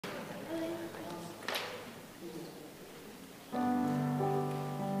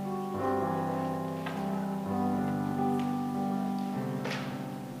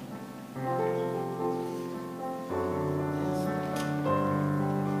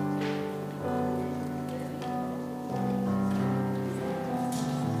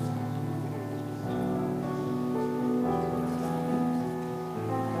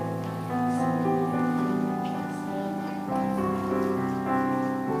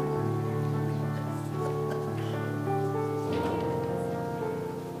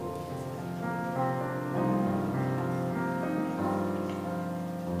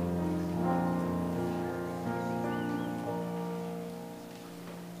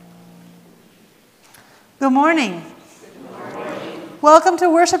Good morning. Good morning. Welcome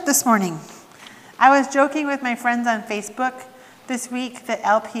to worship this morning. I was joking with my friends on Facebook this week that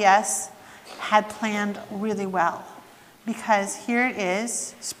LPS had planned really well because here it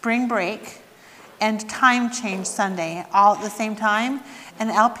is, spring break and time change Sunday all at the same time, and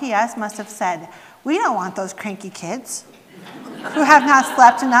LPS must have said, we don't want those cranky kids who have not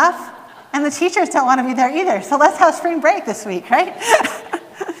slept enough, and the teachers don't want to be there either, so let's have spring break this week, right?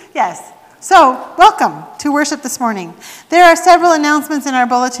 Yes. So, welcome to worship this morning. There are several announcements in our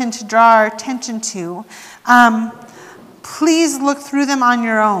bulletin to draw our attention to. Please look through them on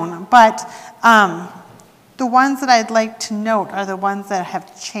your own, but the ones that I'd like to note are the ones that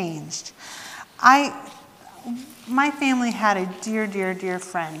have changed. My family had a dear, dear, dear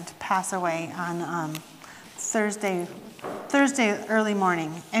friend pass away on Thursday early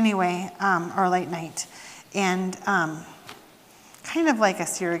morning, anyway, or late night, and kind of like a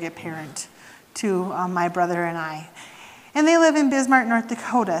surrogate parent to my brother and I. And they live in Bismarck, North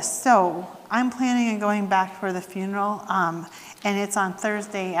Dakota, so I'm planning on going back for the funeral, and it's on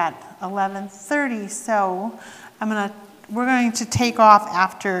Thursday at 11:30, so we're going to take off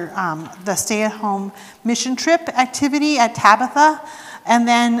after the stay-at-home mission trip activity at Tabitha, and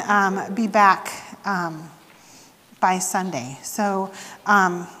then be back by Sunday. So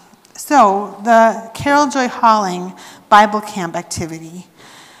the Carol Joy Halling Bible Camp activity,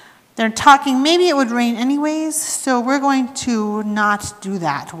 they're talking maybe it would rain anyways, so we're going to not do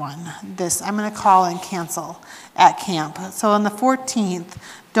that one. I'm going to call and cancel at camp. So on the 14th,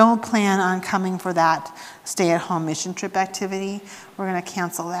 don't plan on coming for that stay-at-home mission trip activity. We're going to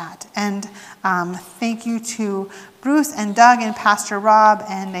cancel that. And thank you to Bruce and Doug and Pastor Rob,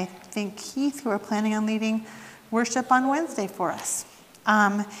 and I think Keith, who are planning on leading worship on Wednesday for us.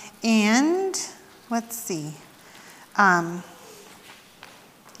 And let's see.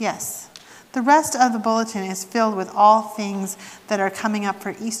 Yes, the rest of the bulletin is filled with all things that are coming up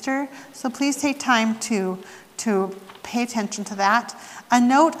for Easter, so please take time to pay attention to that. A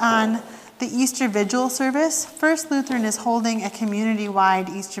note on the Easter Vigil service. First Lutheran is holding a community-wide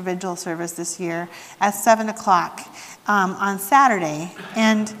Easter Vigil service this year at 7 o'clock on Saturday.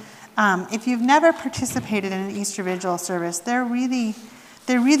 And if you've never participated in an Easter Vigil service, they're really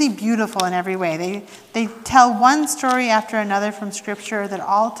beautiful in every way. They tell one story after another from Scripture that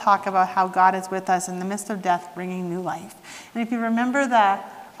all talk about how God is with us in the midst of death, bringing new life. And if you remember the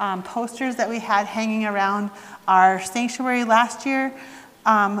posters that we had hanging around our sanctuary last year,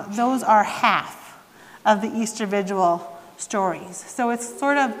 those are half of the Easter Vigil stories. So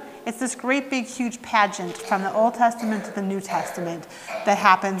it's this great big huge pageant from the Old Testament to the New Testament that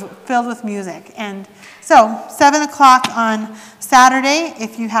happens filled with music. And so 7 o'clock on Saturday,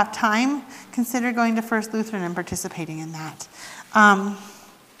 if you have time, consider going to First Lutheran and participating in that.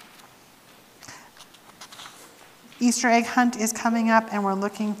 Easter egg hunt is coming up, and we're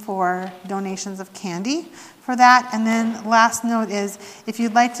looking for donations of candy for that. And then last note is, if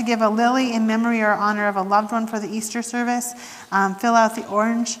you'd like to give a lily in memory or honor of a loved one for the Easter service, fill out the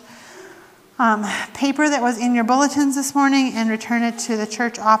orange paper that was in your bulletins this morning and return it to the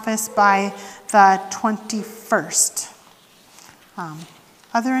church office by the 21st.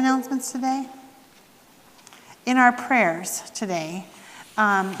 Other announcements today? In our prayers today,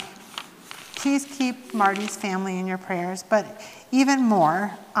 please keep Marty's family in your prayers, but even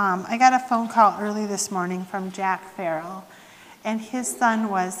more, I got a phone call early this morning from Jack Farrell, and his son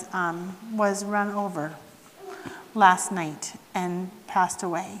was run over last night and passed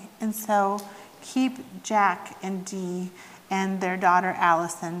away. And so keep Jack and Dee and their daughter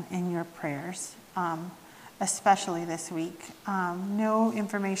Allison in your prayers, especially this week. No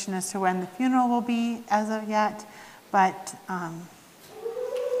information as to when the funeral will be as of yet, but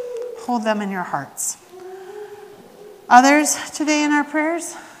hold them in your hearts. Others today in our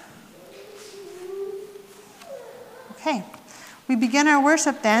prayers? Okay. We begin our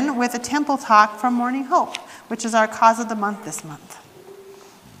worship then with a temple talk from Morning Hope, which is our cause of the month this month.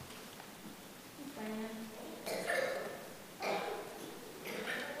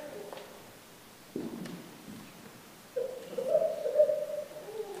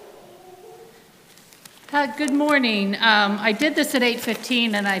 Good morning. I did this at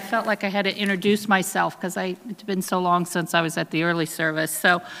 8:15, and I felt like I had to introduce myself because it's been so long since I was at the early service.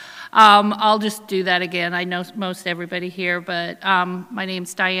 So I'll just do that again. I know most everybody here, but my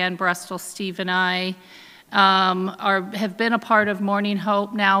name's Diane Brustel. Steve and I have been a part of Morning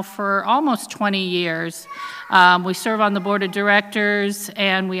Hope now for almost 20 years. We serve on the board of directors,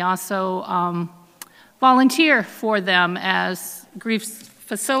 and we also volunteer for them as grief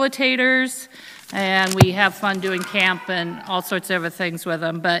facilitators, and we have fun doing camp and all sorts of other things with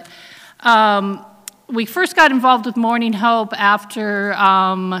them. But we first got involved with Morning Hope after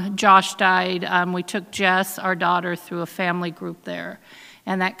Josh died. We took Jess, our daughter, through a family group there.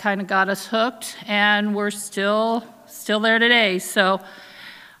 And that kind of got us hooked, and we're still there today. So,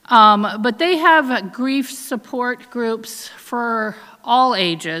 but they have grief support groups for all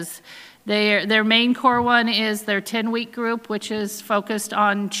ages. Their main core one is their 10-week group, which is focused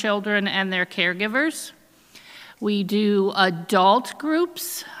on children and their caregivers. We do adult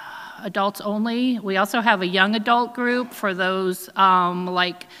groups, adults only. We also have a young adult group for those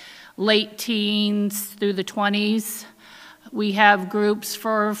like late teens through the 20s. We have groups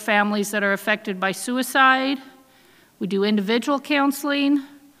for families that are affected by suicide. We do individual counseling.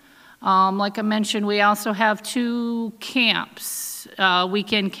 Like I mentioned, we also have 2 camps,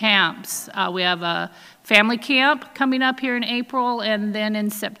 weekend camps. We have a family camp coming up here in April, and then in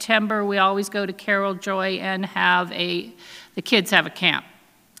September we always go to Carol Joy and the kids have a camp.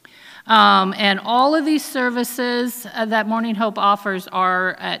 And all of these services that Morning Hope offers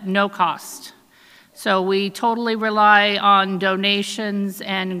are at no cost. So we totally rely on donations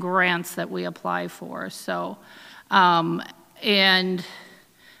and grants that we apply for. So, and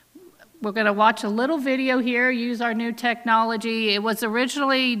we're going to watch a little video here, use our new technology. It was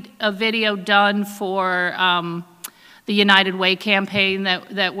originally a video done for the United Way campaign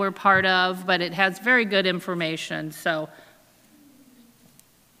that we're part of, but it has very good information. So,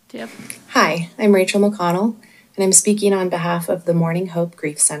 Tip. Hi, I'm Rachel McConnell, and I'm speaking on behalf of the Morning Hope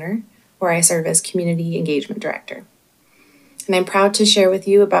Grief Center, where I serve as Community Engagement Director. And I'm proud to share with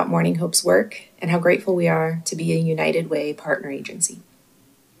you about Morning Hope's work and how grateful we are to be a United Way partner agency.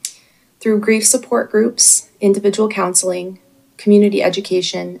 Through grief support groups, individual counseling, community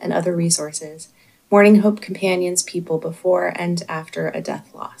education, and other resources, Morning Hope companions people before and after a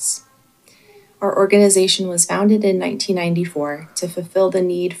death loss. Our organization was founded in 1994 to fulfill the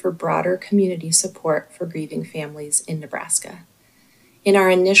need for broader community support for grieving families in Nebraska. In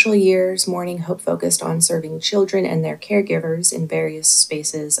our initial years, Morning Hope focused on serving children and their caregivers in various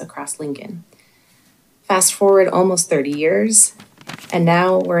spaces across Lincoln. Fast forward almost 30 years, and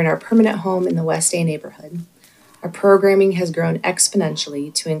now we're in our permanent home in the West Day neighborhood. Our programming has grown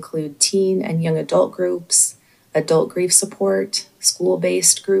exponentially to include teen and young adult groups, adult grief support,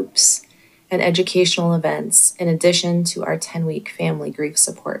 school-based groups, and educational events, in addition to our 10-week family grief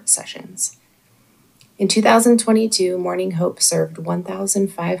support sessions. In 2022, Morning Hope served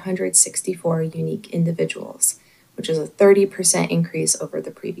 1,564 unique individuals, which is a 30% increase over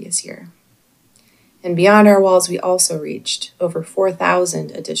the previous year. And beyond our walls, we also reached over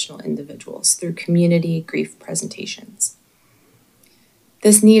 4,000 additional individuals through community grief presentations.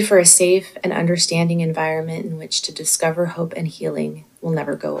 This need for a safe and understanding environment in which to discover hope and healing will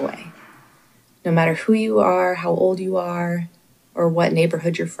never go away. No matter who you are, how old you are, or what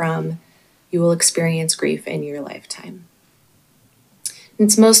neighborhood you're from, you will experience grief in your lifetime.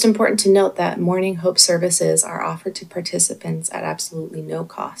 It's most important to note that Morning Hope services are offered to participants at absolutely no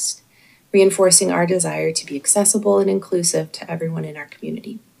cost, reinforcing our desire to be accessible and inclusive to everyone in our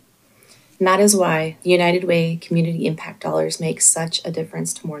community. And that is why the United Way Community Impact Dollars make such a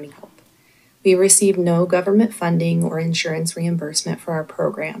difference to Morning Hope. We receive no government funding or insurance reimbursement for our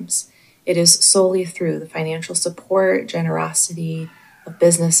programs. It is solely through the financial support, generosity of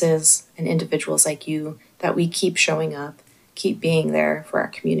businesses and individuals like you that we keep showing up, keep being there for our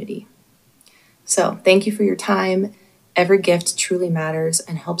community. So thank you for your time. Every gift truly matters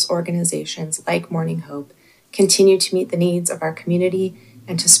and helps organizations like Morning Hope continue to meet the needs of our community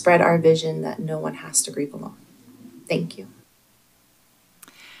and to spread our vision that no one has to grieve alone. Thank you.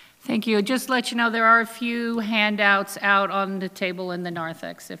 Thank you. Just to let you know, there are a few handouts out on the table in the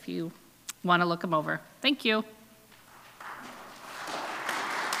narthex if you want to look them over. Thank you.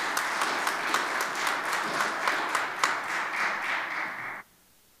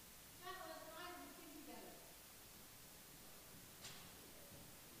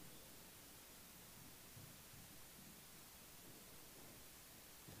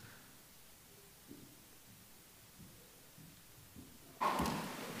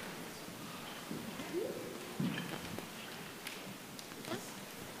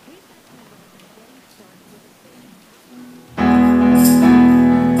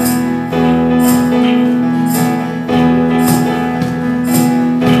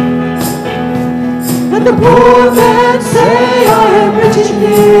 Let the poor man say, I am rich in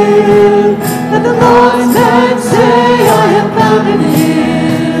him. Let the lost man say, I am found in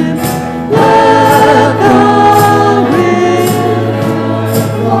him. Welcome in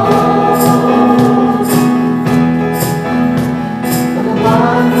the Lord. Let the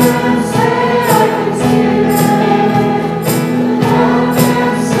blind man say, I can see him. Let the blind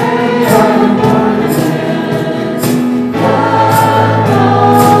man say, I am born again.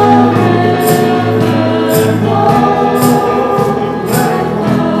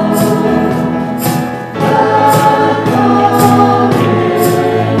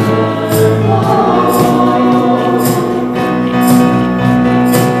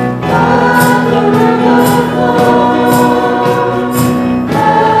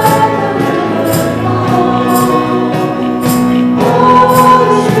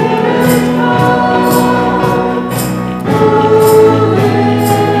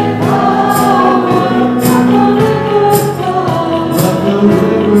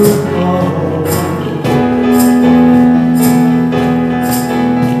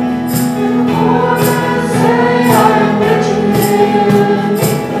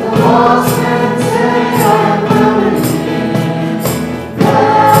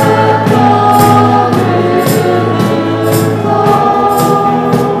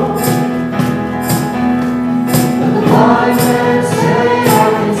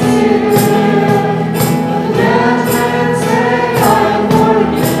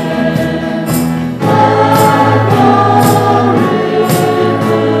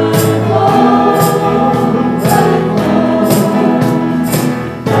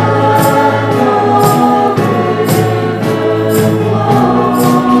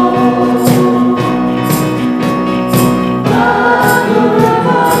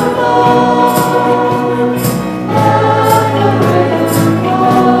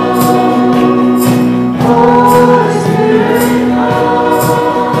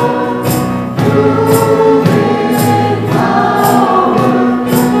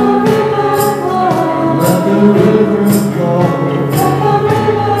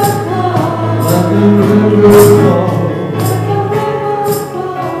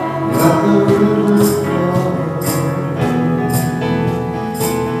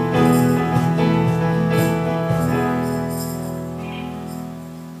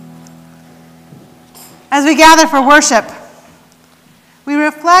 As we gather for worship, we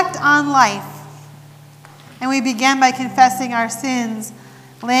reflect on life, and we begin by confessing our sins,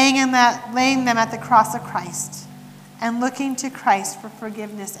 laying them at the cross of Christ, and looking to Christ for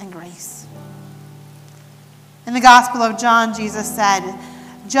forgiveness and grace. In the Gospel of John, Jesus said,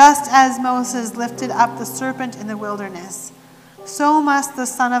 "Just as Moses lifted up the serpent in the wilderness, so must the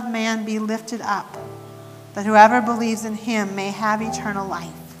Son of Man be lifted up, that whoever believes in him may have eternal life."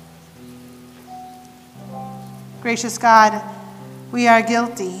 Gracious God, we are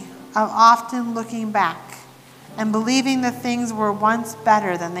guilty of often looking back and believing that things were once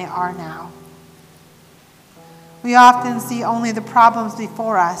better than they are now. We often see only the problems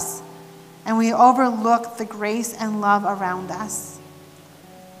before us, and we overlook the grace and love around us.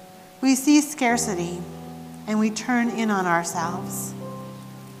 We see scarcity, and we turn in on ourselves.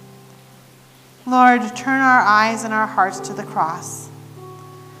 Lord, turn our eyes and our hearts to the cross.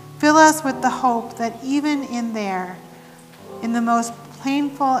 Fill us with the hope that even in there, in the most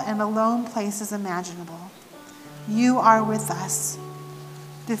painful and alone places imaginable, you are with us,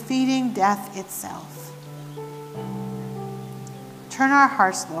 defeating death itself. Turn our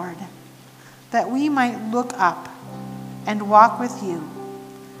hearts, Lord, that we might look up and walk with you,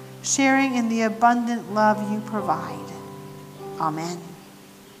 sharing in the abundant love you provide. Amen.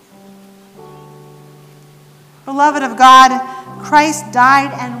 Beloved of God, Christ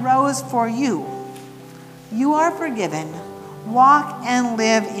died and rose for you. You are forgiven. Walk and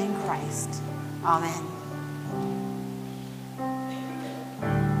live in Christ. Amen.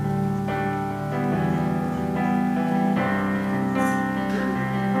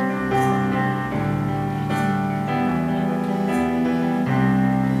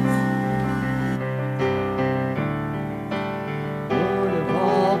 Lord of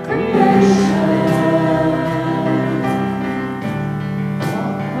all creation,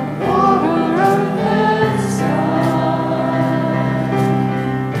 water, earth, and sky,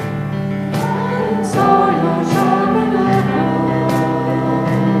 and soil, tabernacle.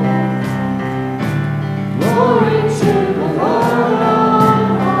 Glory to the Lord on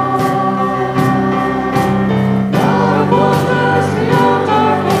high. God of wonders beyond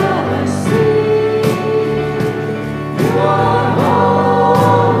our galaxy, you are holy,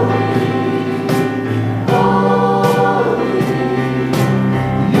 holy.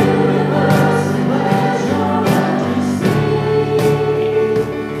 The universe declares your majesty.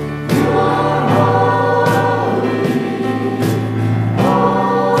 You are holy, holy.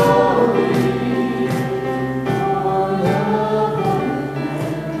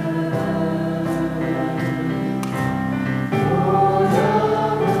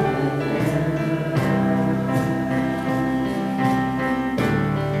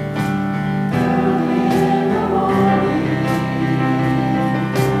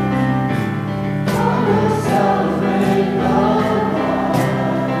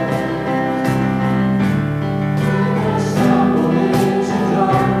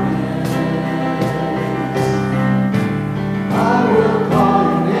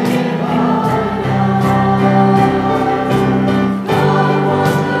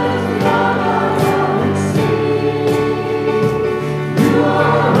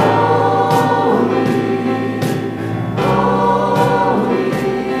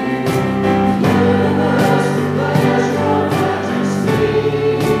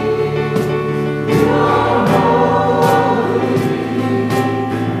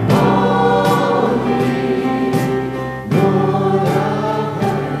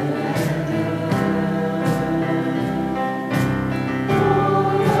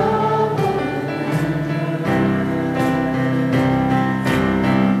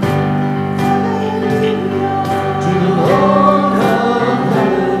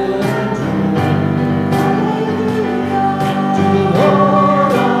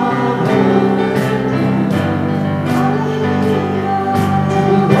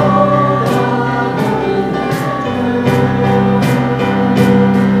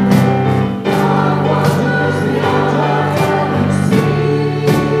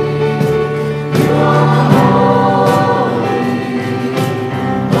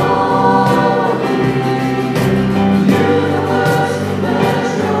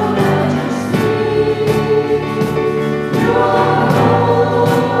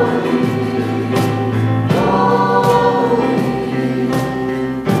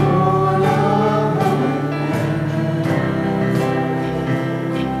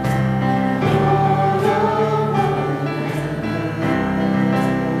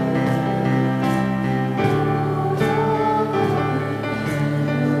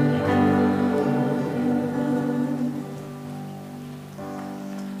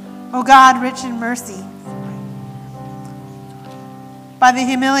 O God, rich in mercy, By the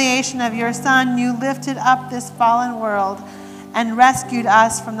humiliation of your Son, you lifted up this fallen world and rescued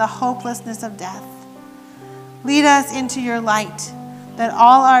us from the hopelessness of death. Lead us into your light, that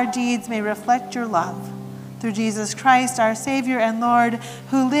all our deeds may reflect your love. Through Jesus Christ, our Savior and Lord,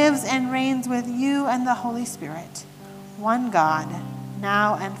 who lives and reigns with you and the Holy Spirit, one God,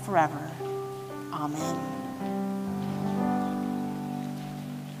 now and forever. Amen.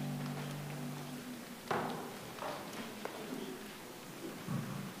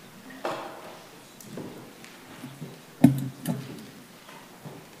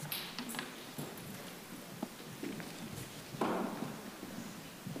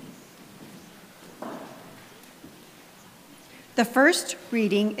 The first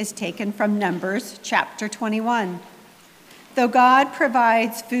reading is taken from Numbers chapter 21. Though God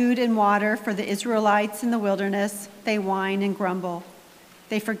provides food and water for the Israelites in the wilderness, they whine and grumble.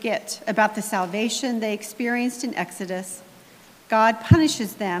 They forget about the salvation they experienced in Exodus. God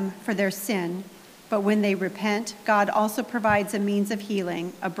punishes them for their sin, but when they repent, God also provides a means of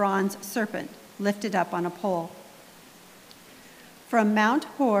healing, a bronze serpent lifted up on a pole. From Mount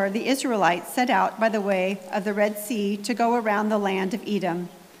Hor, the Israelites set out by the way of the Red Sea to go around the land of Edom.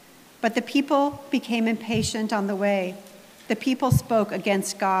 But the people became impatient on the way. The people spoke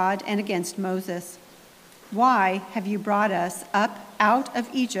against God and against Moses. "Why have you brought us up out of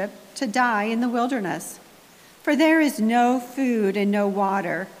Egypt to die in the wilderness? For there is no food and no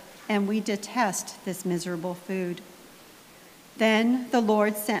water, and we detest this miserable food." Then the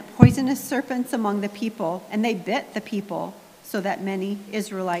Lord sent poisonous serpents among the people, and they bit the people, so that many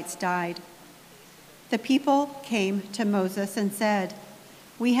Israelites died. The people came to Moses and said,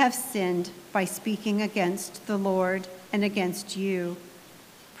 "We have sinned by speaking against the Lord and against you.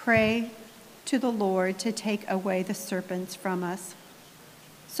 Pray to the Lord to take away the serpents from us."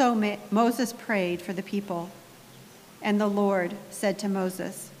 So Moses prayed for the people. And the Lord said to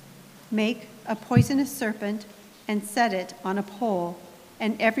Moses, "Make a poisonous serpent and set it on a pole,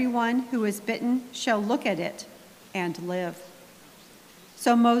 and everyone who is bitten shall look at it and live."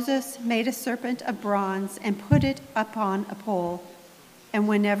 So Moses made a serpent of bronze and put it upon a pole. And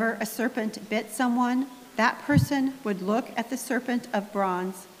whenever a serpent bit someone, that person would look at the serpent of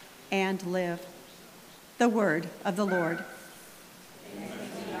bronze and live. The word of the Lord.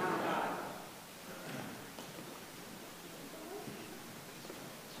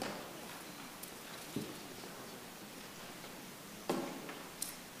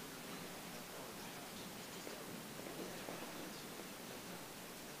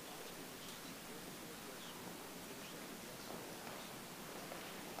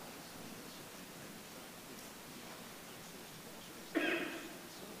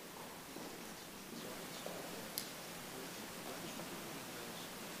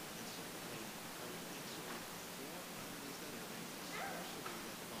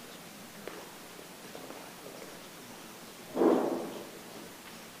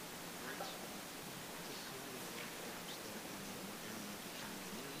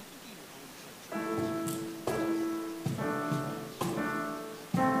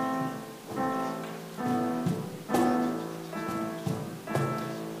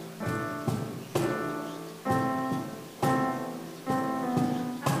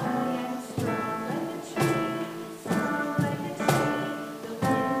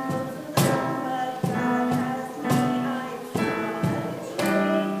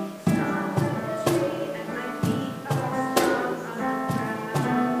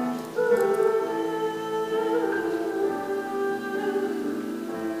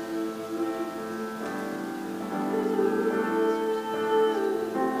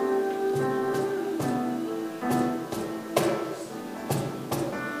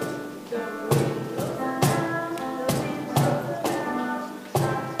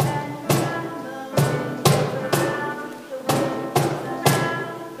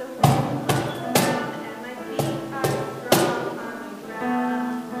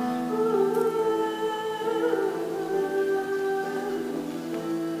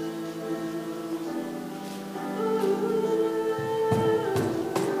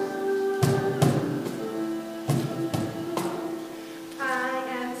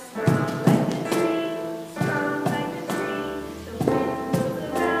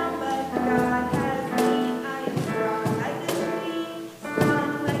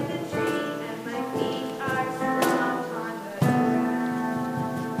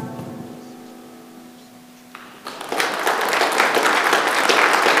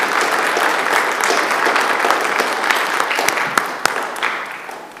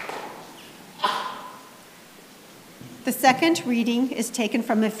 The second reading is taken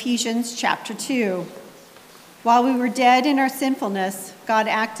from Ephesians chapter 2. While we were dead in our sinfulness, God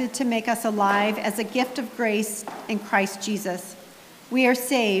acted to make us alive as a gift of grace in Christ Jesus. We are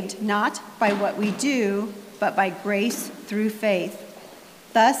saved not by what we do, but by grace through faith.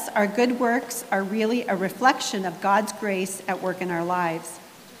 Thus, our good works are really a reflection of God's grace at work in our lives.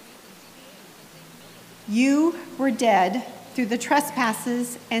 You were dead through the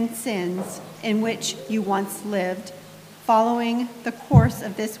trespasses and sins in which you once lived, following the course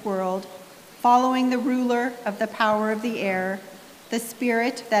of this world, following the ruler of the power of the air, the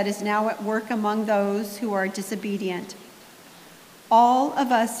spirit that is now at work among those who are disobedient. All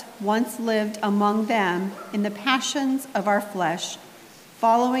of us once lived among them in the passions of our flesh,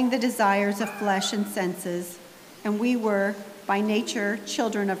 following the desires of flesh and senses, and we were, by nature,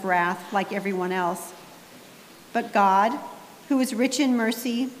 children of wrath like everyone else. But God, who is rich in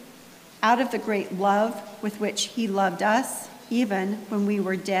mercy, out of the great love with which he loved us, even when we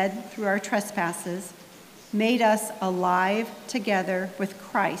were dead through our trespasses, made us alive together with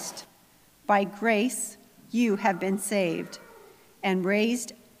Christ. By grace you have been saved, and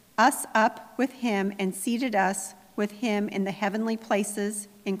raised us up with him and seated us with him in the heavenly places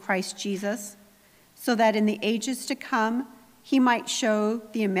in Christ Jesus, so that in the ages to come he might show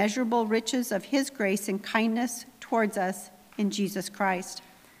the immeasurable riches of his grace and kindness towards us in Jesus Christ.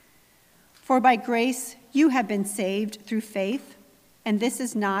 For by grace you have been saved through faith, and this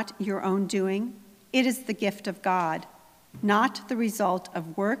is not your own doing. It is the gift of God, not the result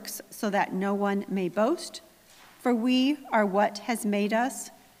of works, so that no one may boast. For we are what has made us,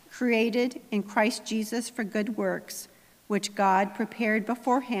 created in Christ Jesus for good works, which God prepared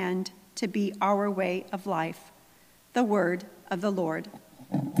beforehand to be our way of life. The word of the Lord.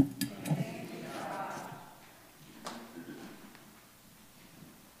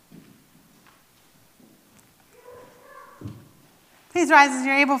 Please rise as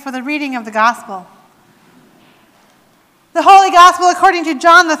you're able for the reading of the gospel. The Holy Gospel according to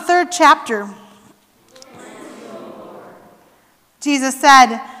John, the 3rd chapter. Jesus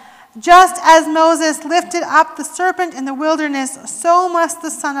said, "Just as Moses lifted up the serpent in the wilderness, so must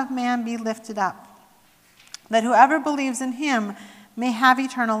the Son of Man be lifted up, that whoever believes in him may have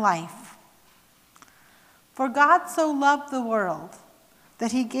eternal life. For God so loved the world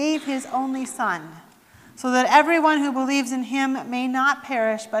that he gave his only Son, so that everyone who believes in him may not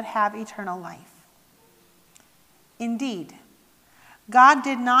perish but have eternal life. Indeed, God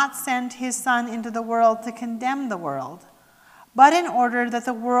did not send his Son into the world to condemn the world, but in order that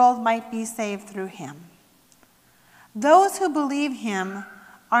the world might be saved through him. Those who believe him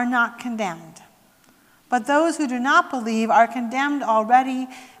are not condemned, but those who do not believe are condemned already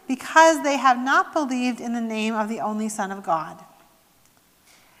because they have not believed in the name of the only Son of God.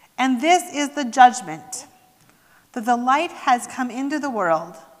 And this is the judgment, that the light has come into the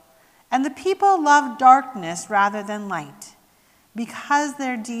world, and the people loved darkness rather than light, because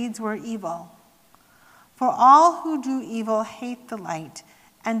their deeds were evil. For all who do evil hate the light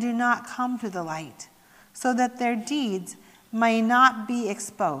and do not come to the light, so that their deeds may not be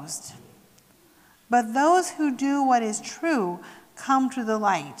exposed. But those who do what is true come to the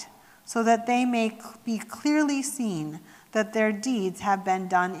light, so that they may be clearly seen that their deeds have been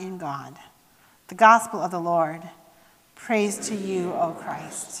done in God." The gospel of the Lord. Praise to you, O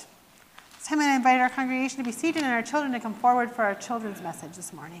Christ. This time I invite our congregation to be seated and our children to come forward for our children's message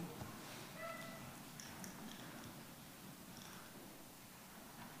this morning.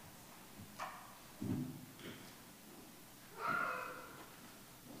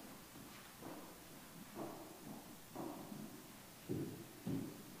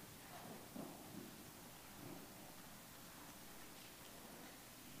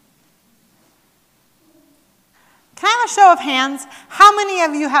 Can I have a show of hands? How many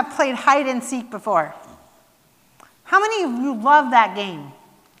of you have played hide and seek before? How many of you love that game?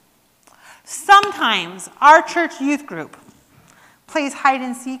 Sometimes our church youth group plays hide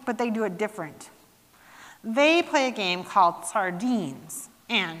and seek, but they do it different. They play a game called Sardines,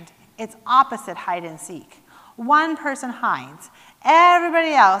 and it's opposite hide and seek. One person hides.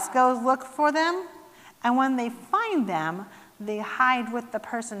 Everybody else goes look for them, and when they find them, they hide with the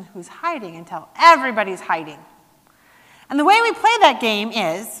person who's hiding until everybody's hiding. And the way we play that game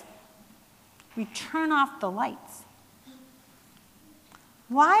is we turn off the lights.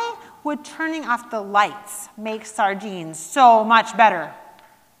 Why would turning off the lights make Sardines so much better?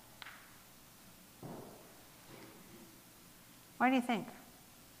 Why do you think?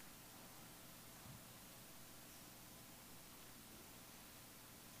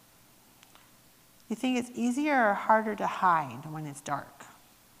 You think it's easier or harder to hide when it's dark?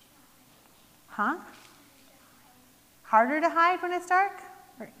 Huh? Harder to hide when it's dark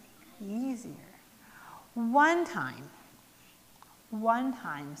or easier? One time,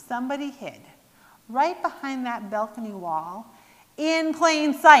 somebody hid right behind that balcony wall in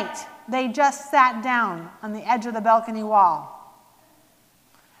plain sight. They just sat down on the edge of the balcony wall.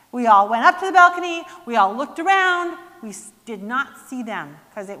 We all went up to the balcony. We all looked around. We did not see them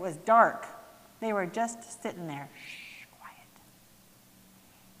because it was dark. They were just sitting there. Shh, quiet.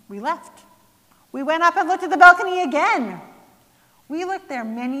 We left. We went up and looked at the balcony again. We looked there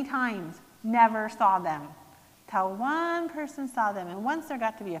many times, never saw them, till one person saw them. And once there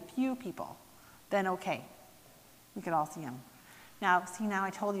got to be a few people, then okay, we could all see them. Now I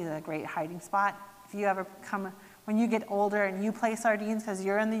told you the great hiding spot. If you ever come, when you get older and you play sardines because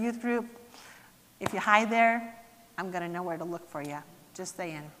you're in the youth group, if you hide there, I'm going to know where to look for you. Just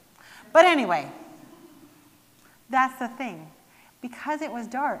saying. But anyway, that's the thing. Because it was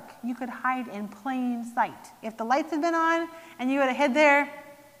dark, you could hide in plain sight. If the lights had been on and you would have hid there,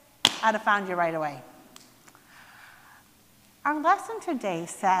 I'd have found you right away. Our lesson today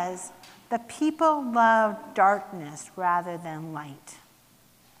says, the people loved darkness rather than light.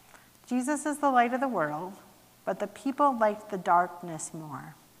 Jesus is the light of the world, but the people liked the darkness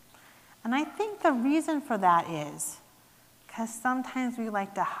more. And I think the reason for that is because sometimes we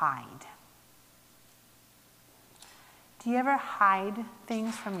like to hide. Do you ever hide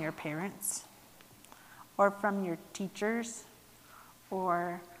things from your parents or from your teachers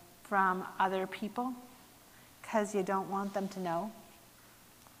or from other people because you don't want them to know?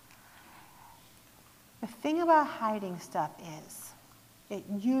 The thing about hiding stuff is it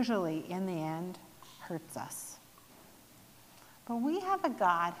usually, in the end, hurts us. But we have a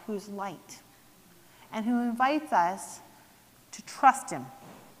God who's light and who invites us to trust him.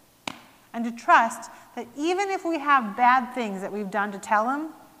 And to trust that even if we have bad things that we've done to tell him,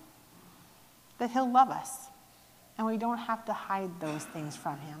 that he'll love us. And we don't have to hide those things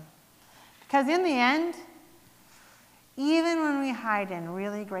from him. Because in the end, even when we hide in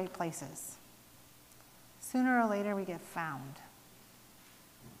really great places, sooner or later we get found.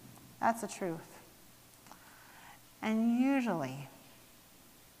 That's the truth. And usually,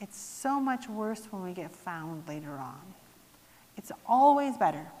 it's so much worse when we get found later on. It's always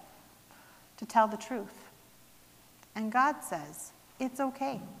better to tell the truth. And God says, it's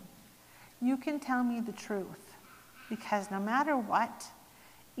okay. You can tell me the truth, because no matter what,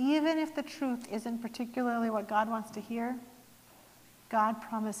 even if the truth isn't particularly what God wants to hear, God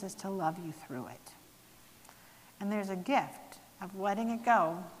promises to love you through it. And there's a gift of letting it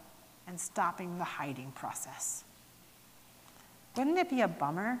go and stopping the hiding process. Wouldn't it be a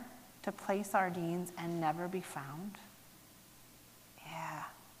bummer to play sardines and never be found? Yeah.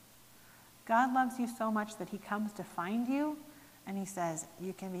 God loves you so much that he comes to find you, and he says,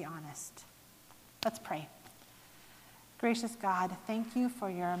 you can be honest. Let's pray. Gracious God, thank you for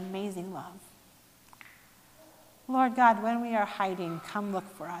your amazing love. Lord God, when we are hiding, come look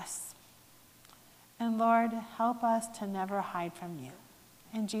for us. And Lord, help us to never hide from you.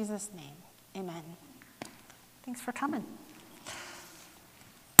 In Jesus' name, amen. Thanks for coming.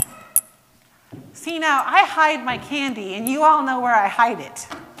 See, now, I hide my candy, and you all know where I hide it.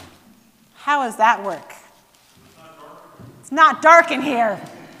 How does that work? It's not dark in here.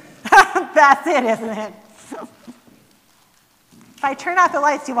 That's it, isn't it? If I turn out the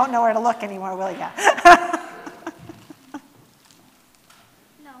lights, you won't know where to look anymore, will you?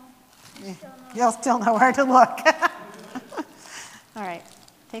 No. You'll still know where to look. All right,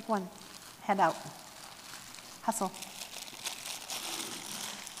 take one. Head out. Hustle.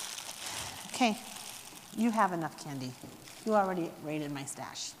 Okay, you have enough candy. You already raided my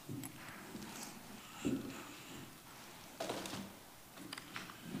stash.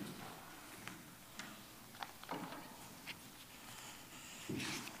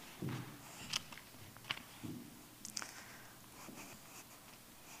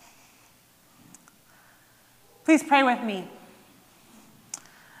 Please pray with me.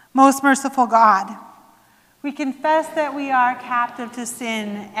 Most merciful God, we confess that we are captive to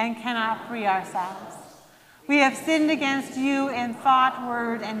sin and cannot free ourselves. We have sinned against you in thought,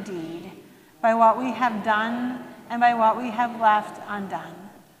 word, and deed, by what we have done and by what we have left undone.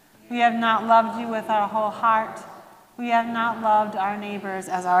 We have not loved you with our whole heart. We have not loved our neighbors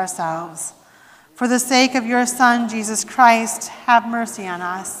as ourselves. For the sake of your Son, Jesus Christ, have mercy on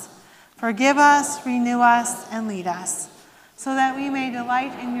us. Forgive us, renew us, and lead us, so that we may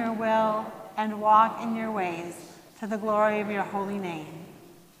delight in your will and walk in your ways, to the glory of your holy name.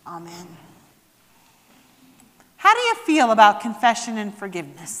 Amen. How do you feel about confession and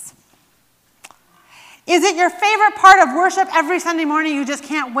forgiveness? Is it your favorite part of worship every Sunday morning? You just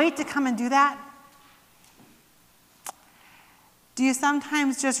can't wait to come and do that? Do you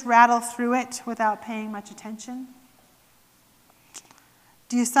sometimes just rattle through it without paying much attention?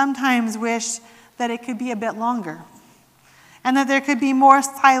 Do you sometimes wish that it could be a bit longer and that there could be more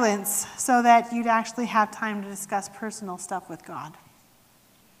silence so that you'd actually have time to discuss personal stuff with God?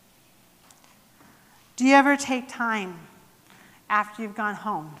 Do you ever take time after you've gone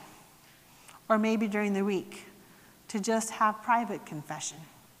home, or maybe during the week, to just have private confession?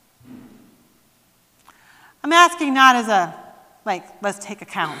 I'm asking not as a, let's take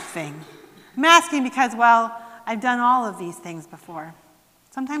account thing. I'm asking because, I've done all of these things before.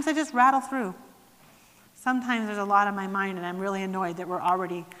 Sometimes I just rattle through. Sometimes there's a lot on my mind and I'm really annoyed that we're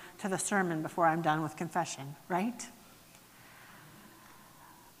already to the sermon before I'm done with confession, right?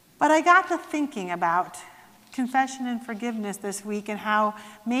 But I got to thinking about confession and forgiveness this week and how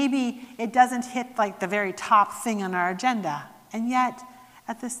maybe it doesn't hit the very top thing on our agenda. And yet,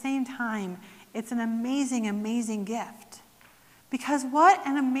 at the same time, it's an amazing, amazing gift. Because what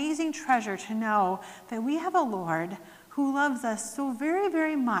an amazing treasure to know that we have a Lord who loves us so very,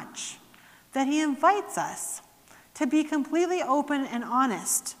 very much that he invites us to be completely open and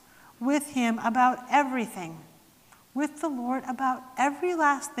honest with him about everything, with the Lord about every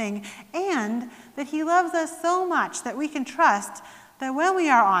last thing, and that he loves us so much that we can trust that when we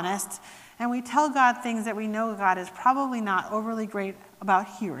are honest and we tell God things that we know God is probably not overly great about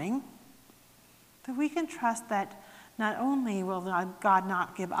hearing, that we can trust that not only will God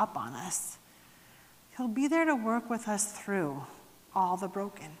not give up on us, he'll be there to work with us through all the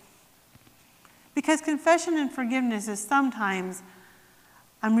broken. Because confession and forgiveness is sometimes,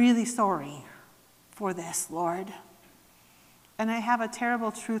 I'm really sorry for this, Lord. And I have a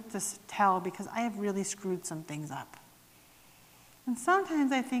terrible truth to tell because I have really screwed some things up. And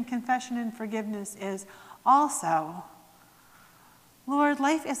sometimes I think confession and forgiveness is also, Lord,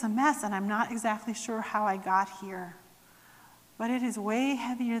 life is a mess and I'm not exactly sure how I got here. But it is way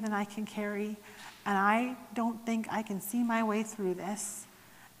heavier than I can carry, and I don't think I can see my way through this.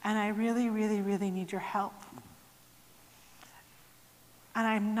 And I really, really, really need your help. And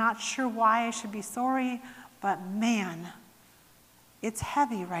I'm not sure why I should be sorry, but man, it's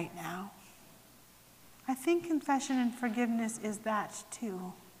heavy right now. I think confession and forgiveness is that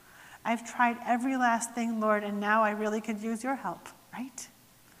too. I've tried every last thing, Lord, and now I really could use your help, right?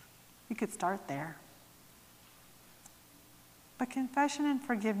 We could start there. But confession and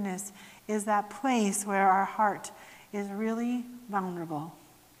forgiveness is that place where our heart is really vulnerable.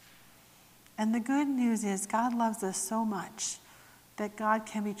 And the good news is God loves us so much that God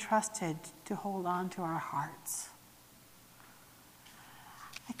can be trusted to hold on to our hearts.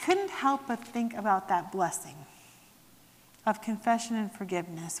 I couldn't help but think about that blessing of confession and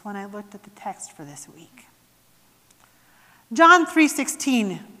forgiveness when I looked at the text for this week. John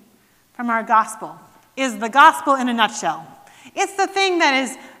 3:16 from our gospel is the gospel in a nutshell. It's the thing that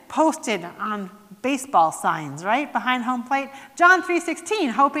is posted on baseball signs, right, behind home plate. John 3:16,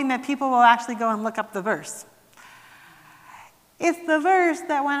 hoping that people will actually go and look up the verse. It's the verse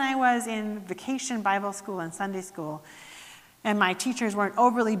that when I was in vacation Bible school and Sunday school, and my teachers weren't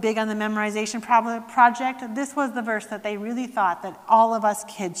overly big on the memorization project, this was the verse that they really thought that all of us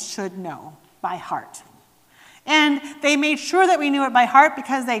kids should know by heart. And they made sure that we knew it by heart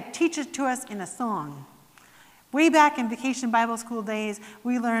because they teach it to us in a song. Way back in vacation Bible school days,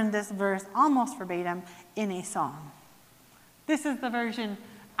 we learned this verse almost verbatim in a song. This is the version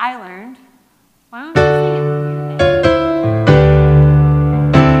I learned. Why don't you sing it?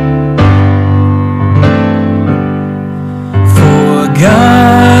 For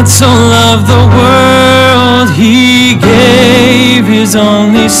God so loved the world, he gave his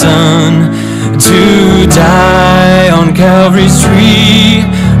only Son to die on Calvary's tree.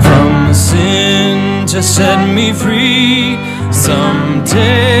 From sin to set me free.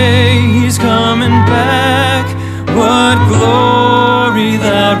 Someday he's coming back. What glory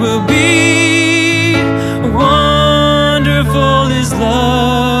that will be. Wonderful is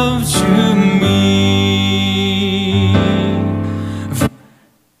love to me.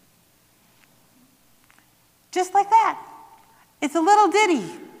 Just like that. It's a little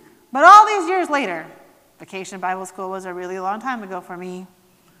ditty. But all these years later, vacation Bible school was a really long time ago for me.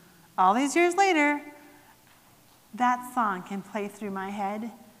 All these years later, that song can play through my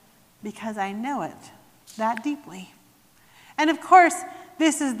head because I know it that deeply. And of course,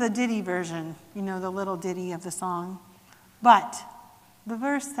 this is the ditty version, the little ditty of the song. But the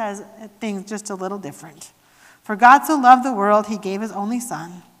verse says things just a little different. For God so loved the world, he gave his only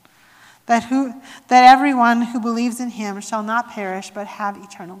Son, that everyone who believes in him shall not perish but have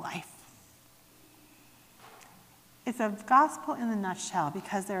eternal life. It's a gospel in a nutshell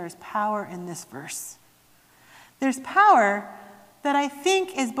because there is power in this verse. There's power that I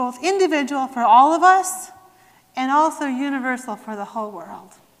think is both individual for all of us and also universal for the whole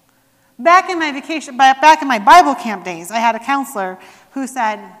world. Back in my Bible camp days, I had a counselor who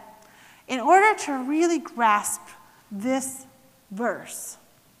said, in order to really grasp this verse,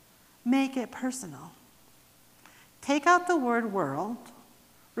 make it personal. Take out the word world,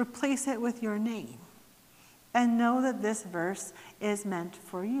 replace it with your name, and know that this verse is meant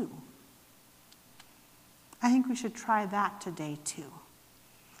for you. I think we should try that today too.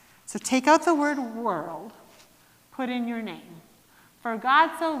 So take out the word world, put in your name. For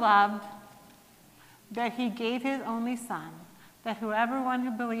God so loved that he gave his only Son, that whoever one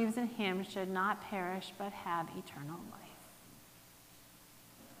who believes in him should not perish but have eternal life.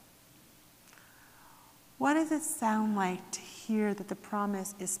 What does it sound like to hear that the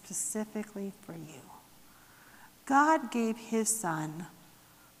promise is specifically for you? God gave his Son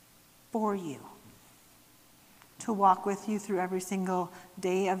for you, to walk with you through every single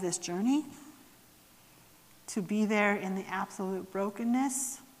day of this journey, to be there in the absolute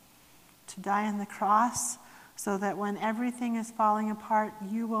brokenness, to die on the cross, so that when everything is falling apart,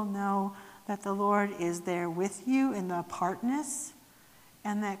 you will know that the Lord is there with you in the apartness,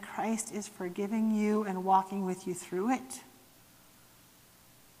 and that Christ is forgiving you and walking with you through it.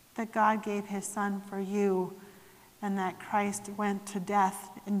 That God gave his Son for you, and that Christ went to death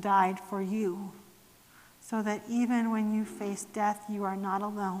and died for you, so that even when you face death, you are not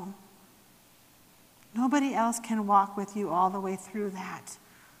alone. Nobody else can walk with you all the way through that,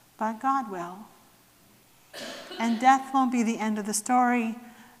 but God will. And death won't be the end of the story.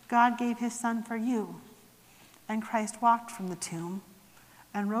 God gave his Son for you, and Christ walked from the tomb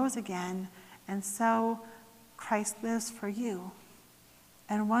and rose again, and so Christ lives for you,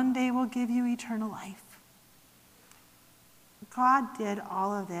 and one day will give you eternal life. God did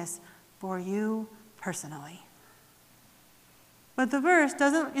all of this for you personally. But the verse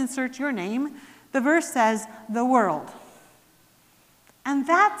doesn't insert your name. The verse says, the world. And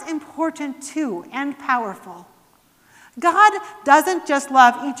that's important too, and powerful. God doesn't just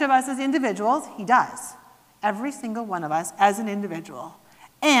love each of us as individuals. He does. Every single one of us as an individual.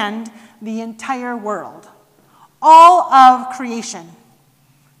 And the entire world. All of creation.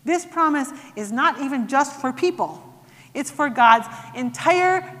 This promise is not even just for people. It's for God's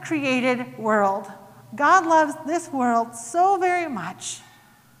entire created world. God loves this world so very much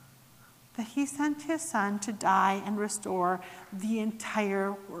that he sent his Son to die and restore the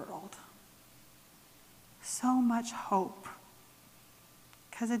entire world. So much hope.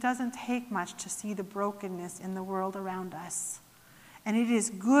 Because it doesn't take much to see the brokenness in the world around us. And it is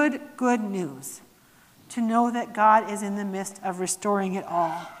good news to know that God is in the midst of restoring it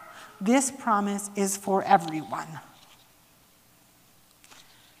all. This promise is for everyone.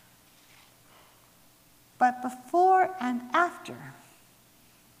 But before and after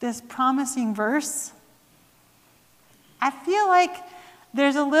this promising verse, I feel like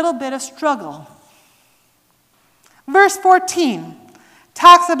there's a little bit of struggle. Verse 14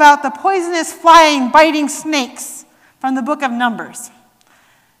 talks about the poisonous, flying, biting snakes from the book of Numbers.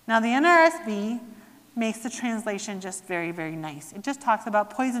 Now, the NRSV makes the translation just very, very nice. It just talks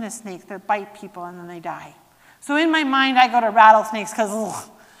about poisonous snakes that bite people and then they die. So in my mind, I go to rattlesnakes because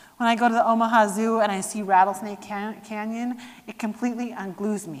when I go to the Omaha Zoo and I see Rattlesnake Canyon, it completely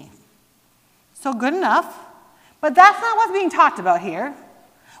unglues me. So good enough, but that's not what's being talked about here.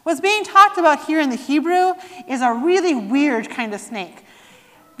 What's being talked about here in the Hebrew is a really weird kind of snake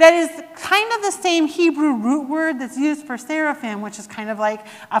that is kind of the same Hebrew root word that's used for seraphim, which is kind of like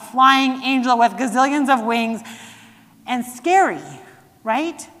a flying angel with gazillions of wings, and scary,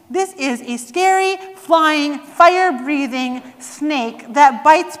 right? This is a scary, flying, fire-breathing snake that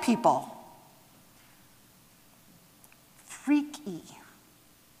bites people. Freaky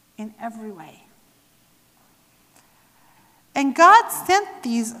in every way. And God sent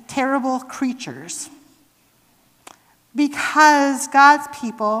these terrible creatures because God's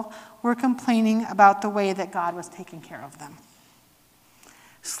people were complaining about the way that God was taking care of them.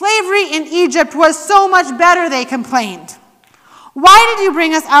 Slavery in Egypt was so much better, they complained. Why did you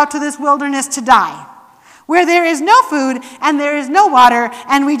bring us out to this wilderness to die, where there is no food and there is no water,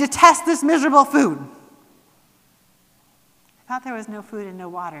 and we detest this miserable food? I thought there was no food and no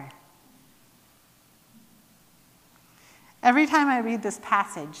water. Every time I read this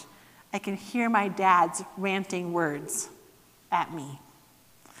passage, I can hear my dad's ranting words at me.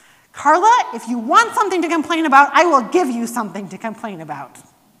 Carla, if you want something to complain about, I will give you something to complain about.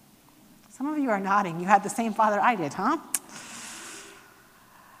 Some of you are nodding. You had the same father I did, huh?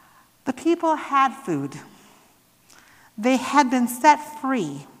 The people had food. They had been set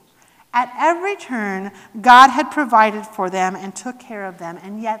free, At every turn, God had provided for them and took care of them,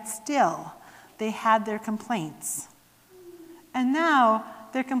 and yet still they had their complaints. And now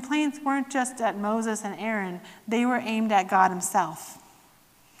their complaints weren't just at Moses and Aaron, they were aimed at God himself.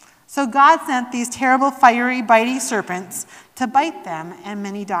 So God sent these terrible, fiery, bitey serpents to bite them, and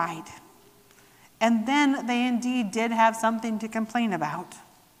many died. And then they indeed did have something to complain about.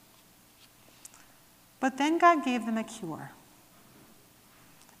 But then God gave them a cure.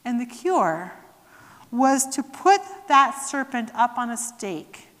 And the cure was to put that serpent up on a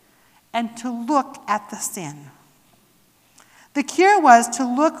stake and to look at the sin. The cure was to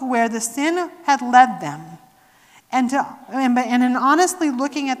look where the sin had led them and in honestly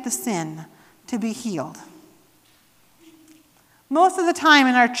looking at the sin to be healed. Most of the time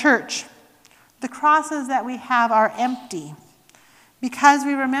in our church, the crosses that we have are empty because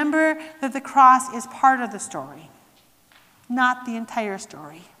we remember that the cross is part of the story, not the entire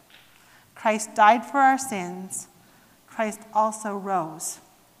story. Christ died for our sins. Christ also rose.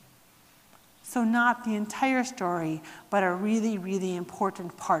 So not the entire story, but a really, really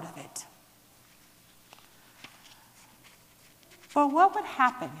important part of it. But what would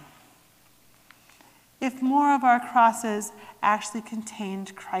happen if more of our crosses actually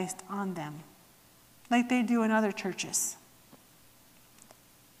contained Christ on them, like they do in other churches?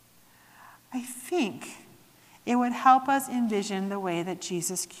 I think it would help us envision the way that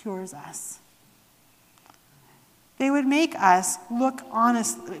Jesus cures us. They would make us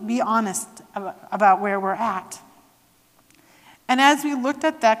be honest about where we're at. And as we looked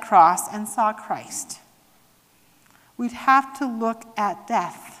at that cross and saw Christ, we'd have to look at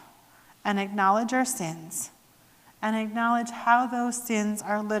death and acknowledge our sins and acknowledge how those sins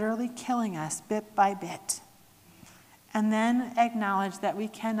are literally killing us bit by bit. And then acknowledge that we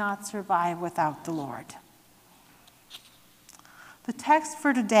cannot survive without the Lord. The text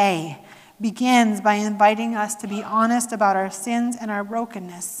for today begins by inviting us to be honest about our sins and our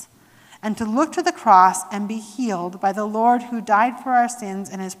brokenness, and to look to the cross and be healed by the Lord who died for our sins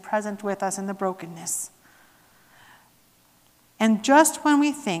and is present with us in the brokenness. And just when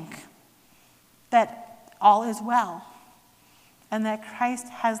we think that all is well and that Christ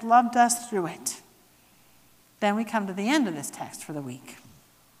has loved us through it, then we come to the end of this text for the week.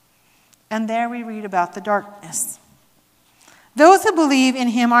 And there we read about the darkness. Those who believe in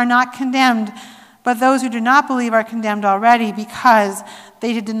him are not condemned, but those who do not believe are condemned already because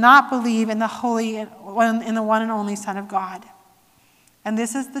they did not believe in the one and only Son of God. And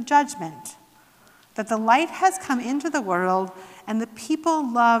this is the judgment, that the light has come into the world, and the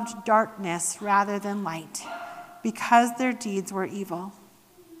people loved darkness rather than light, because their deeds were evil.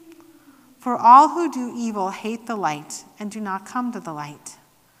 For all who do evil hate the light and do not come to the light,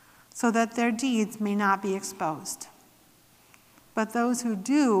 so that their deeds may not be exposed. But those who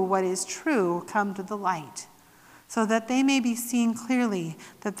do what is true come to the light, so that they may be seen clearly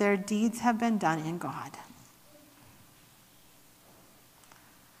that their deeds have been done in God.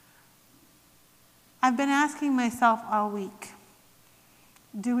 I've been asking myself all week,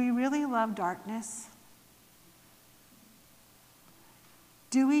 do we really love darkness?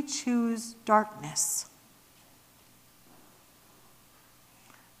 Do we choose darkness?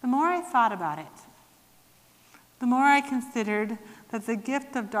 The more I thought about it, the more I considered that the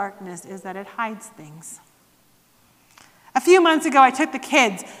gift of darkness is that it hides things. A few months ago, I took the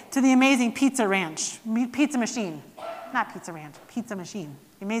kids to the amazing Pizza Machine,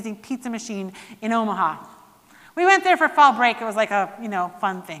 the amazing pizza machine in Omaha. We went there for fall break. It was like a,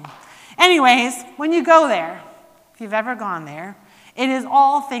 fun thing. Anyways, when you go there, if you've ever gone there, it is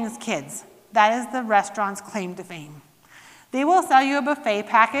all things kids. That is the restaurant's claim to fame. They will sell you a buffet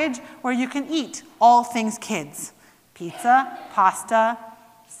package where you can eat all things kids. Pizza, pasta,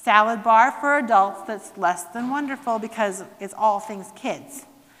 salad bar for adults that's less than wonderful because it's all things kids.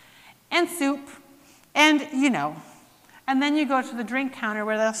 And soup, and And then you go to the drink counter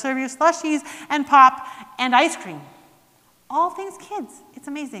where they'll serve you slushies and pop and ice cream. All things kids. It's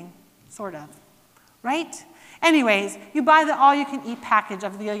amazing, sort of. Right? Anyways, you buy the all-you-can-eat package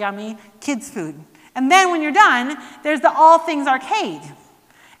of the yummy kids' food. And then when you're done, there's the all things arcade.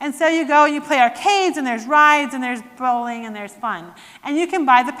 And so you go, you play arcades, and there's rides, and there's bowling, and there's fun. And you can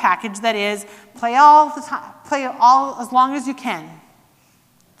buy the package that is play all as long as you can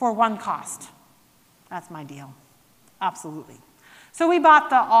for one cost. That's my deal. Absolutely. So we bought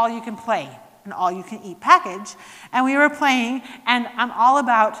the all-you-can-play and all-you-can-eat package, and we were playing, and I'm all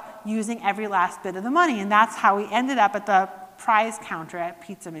about using every last bit of the money, and that's how we ended up at the prize counter at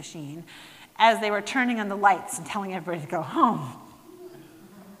Pizza Machine as they were turning on the lights and telling everybody to go home.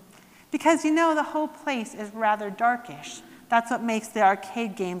 Because the whole place is rather darkish. That's what makes the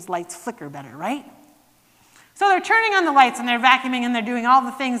arcade game's lights flicker better, right? So they're turning on the lights and they're vacuuming and they're doing all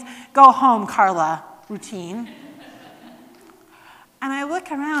the things, go home, Carla, routine. And I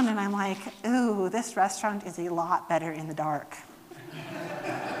look around and I'm like, ooh, this restaurant is a lot better in the dark.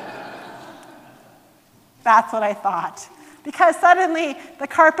 That's what I thought. Because suddenly the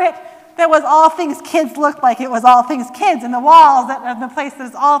carpet that was all things kids looked like it was all things kids, and the walls of the place that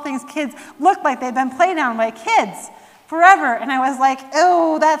was all things kids looked like they'd been played on by kids forever. And I was like,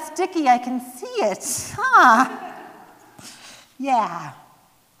 oh, that's sticky, I can see it. Huh. Yeah.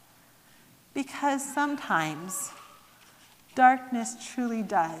 Because sometimes darkness truly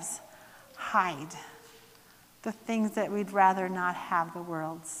does hide the things that we'd rather not have the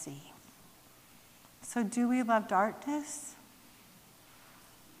world see. So do we love darkness?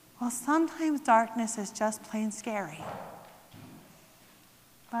 Well, sometimes darkness is just plain scary.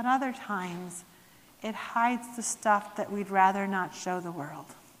 But other times, it hides the stuff that we'd rather not show the world.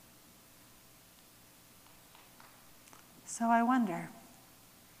 So I wonder,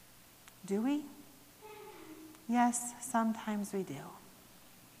 do we? Yes, sometimes we do.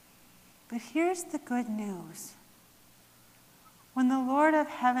 But here's the good news. When the Lord of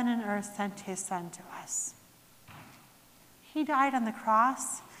heaven and earth sent his Son to us, he died on the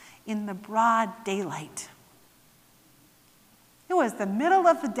cross in the broad daylight. It was the middle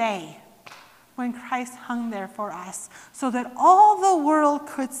of the day when Christ hung there for us, so that all the world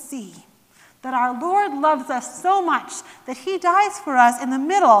could see that our Lord loves us so much that he dies for us in the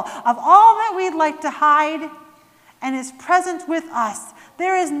middle of all that we'd like to hide and is present with us.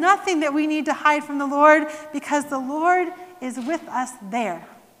 There is nothing that we need to hide from the Lord because the Lord is with us there.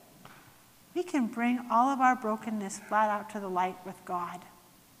 We can bring all of our brokenness flat out to the light with God.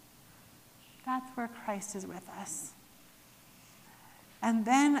 That's where Christ is with us. And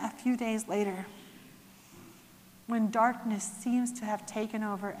then a few days later, when darkness seems to have taken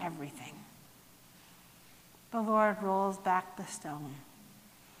over everything, the Lord rolls back the stone.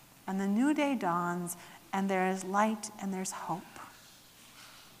 And the new day dawns, and there is light and there's hope.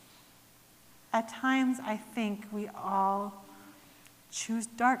 At times, I think we all choose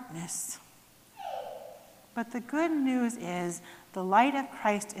darkness. But the good news is the light of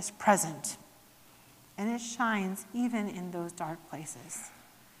Christ is present, and it shines even in those dark places.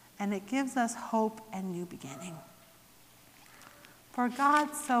 And it gives us hope and new beginning. For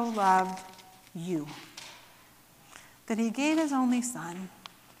God so loved you that he gave his only Son,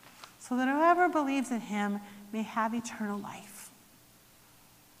 so that whoever believes in him may have eternal life.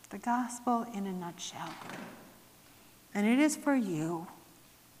 The gospel in a nutshell. And it is for you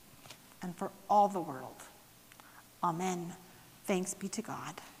and for all the world. Amen. Thanks be to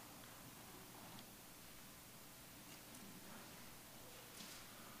God.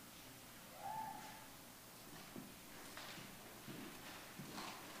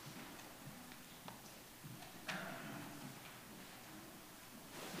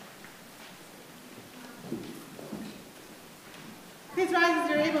 Please rise as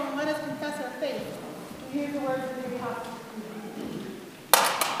you're able and let us confess our faith. We hear the words of the apostle.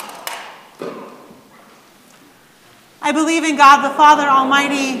 I believe in God the Father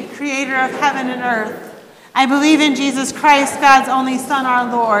Almighty, creator of heaven and earth. I believe in Jesus Christ, God's only Son,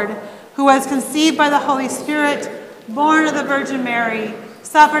 our Lord, who was conceived by the Holy Spirit, born of the Virgin Mary,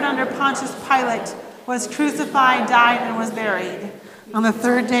 suffered under Pontius Pilate, was crucified, died, and was buried. On the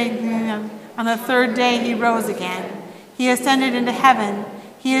third day he rose again. He ascended into heaven.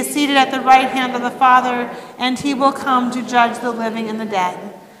 He is seated at the right hand of the Father, and he will come to judge the living and the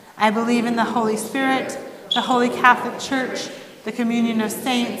dead. I believe in the Holy Spirit, the Holy Catholic Church, the communion of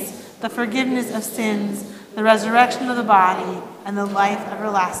saints, the forgiveness of sins, the resurrection of the body, and the life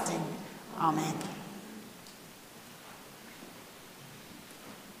everlasting. Amen.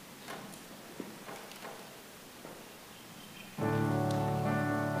 Oh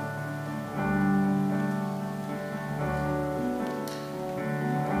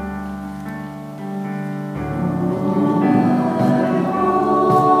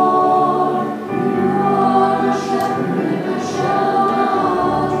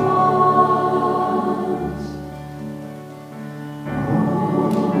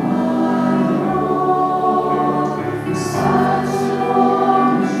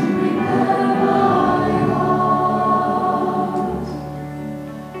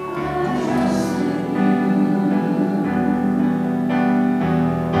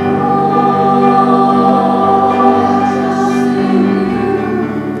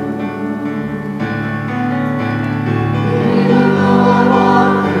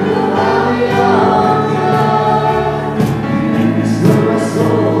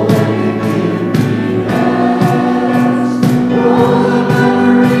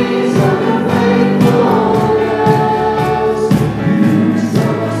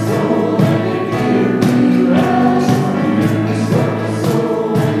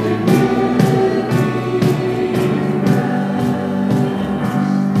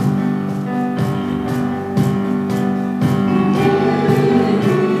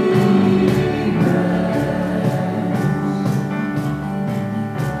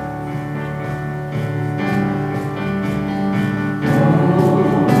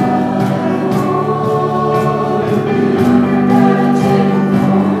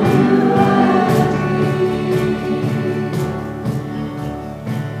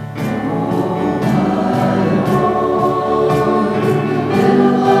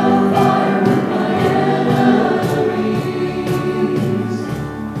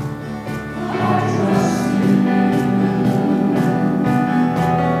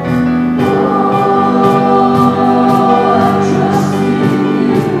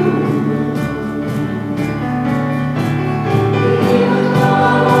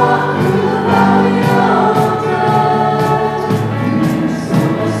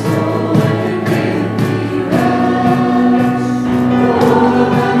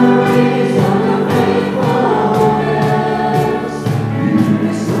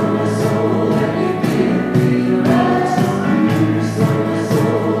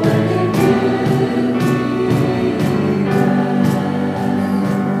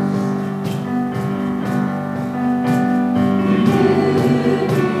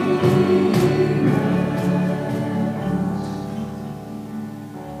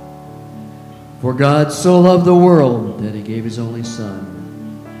For God so loved the world that he gave his only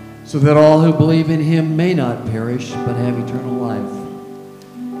Son, so that all who believe in him may not perish, but have eternal life.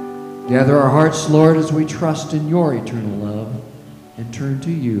 Gather our hearts, Lord, as we trust in your eternal love, and turn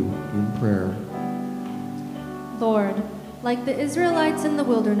to you in prayer. Lord, like the Israelites in the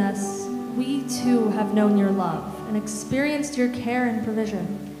wilderness, we too have known your love and experienced your care and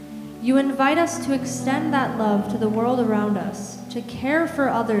provision. You invite us to extend that love to the world around us, to care for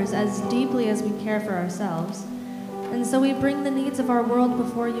others as deeply as we care for ourselves. And so we bring the needs of our world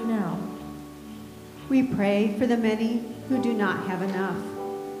before you now. We pray for the many who do not have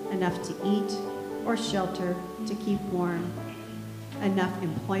enough to eat or shelter to keep warm, enough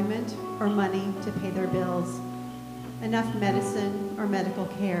employment or money to pay their bills, enough medicine or medical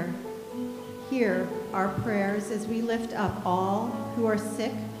care. Hear our prayers as we lift up all who are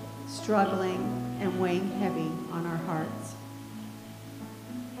sick, struggling, and weighing heavy on our hearts.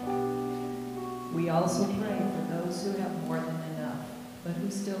 We also pray for those who have more than enough, but who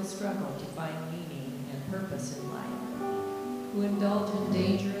still struggle to find meaning and purpose in life, who indulge in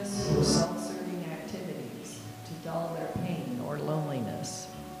dangerous or self-serving activities to dull their pain or loneliness.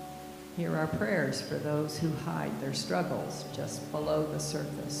 Hear our prayers for those who hide their struggles just below the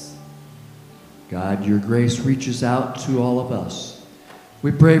surface. God, your grace reaches out to all of us.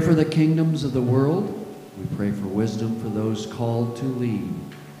 We pray for the kingdoms of the world. We pray for wisdom for those called to lead.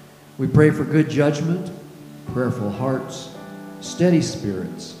 We pray for good judgment, prayerful hearts, steady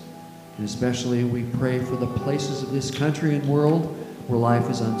spirits, and especially we pray for the places of this country and world where life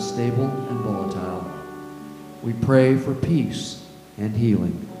is unstable and volatile. We pray for peace and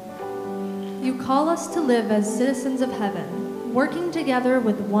healing. You call us to live as citizens of heaven, working together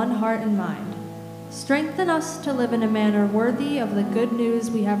with one heart and mind. Strengthen us to live in a manner worthy of the good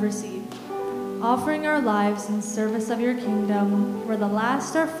news we have received, offering our lives in service of your kingdom, where the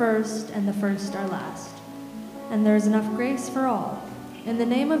last are first and the first are last. And there is enough grace for all. In the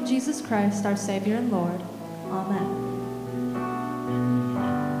name of Jesus Christ, our Savior and Lord. Amen.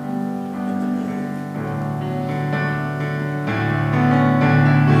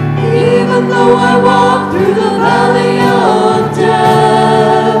 Even though I walk through the valley of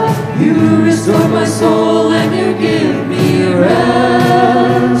death, you restore my soul and you give me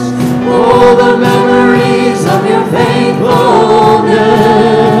rest. Oh, the memories of your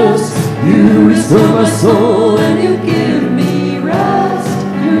faithfulness. You restore my soul and you give me rest.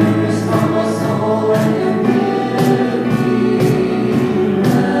 You restore my soul and you give me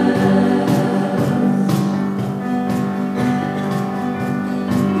rest.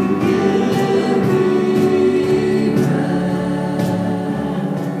 You give me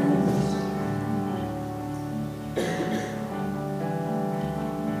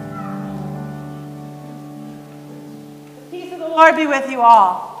The Lord be with you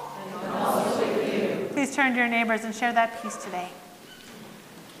all. And also with you. Please turn to your neighbors and share that peace today.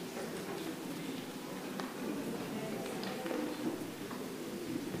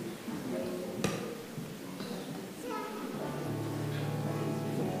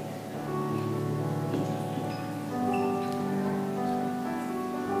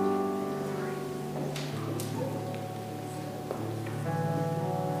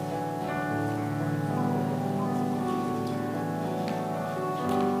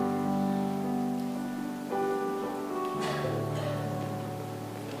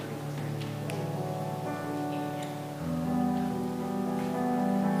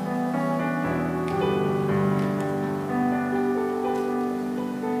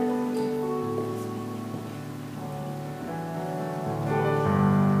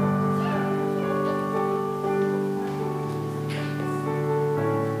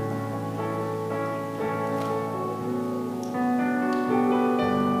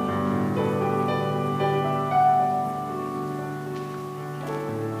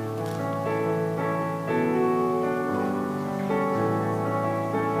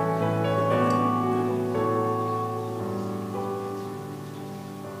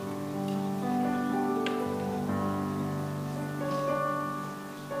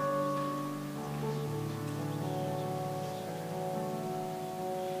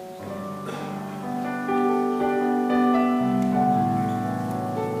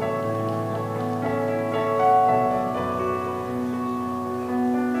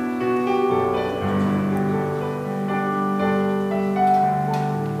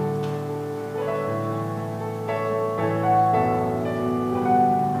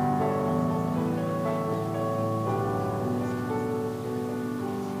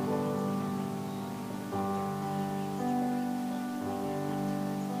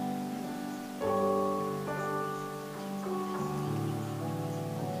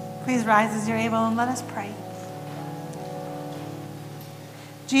 Please rise as you're able and let us pray.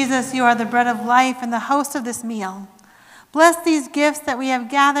 Jesus, you are the bread of life and the host of this meal. Bless these gifts that we have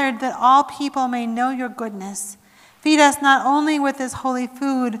gathered that all people may know your goodness. Feed us not only with this holy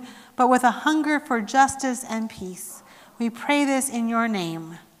food, but with a hunger for justice and peace. We pray this in your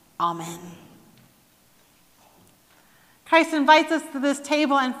name. Amen. Christ invites us to this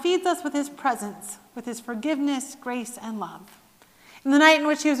table and feeds us with his presence, with his forgiveness, grace, and love. In the night in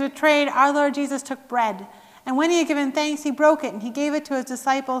which he was betrayed, our Lord Jesus took bread, and when he had given thanks, he broke it, and he gave it to his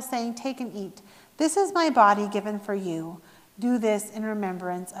disciples, saying, "Take and eat. This is my body given for you. Do this in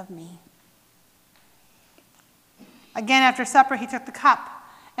remembrance of me." Again, after supper, he took the cup,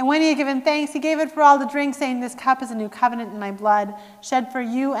 and when he had given thanks, he gave it for all to drink, saying, "This cup is a new covenant in my blood, shed for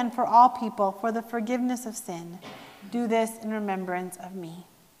you and for all people for the forgiveness of sin. Do this in remembrance of me."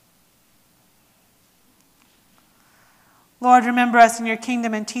 Lord, remember us in your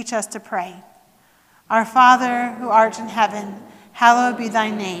kingdom and teach us to pray. Our Father, who art in heaven, hallowed be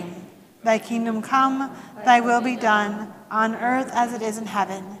thy name. Thy kingdom come, thy will be done, on earth as it is in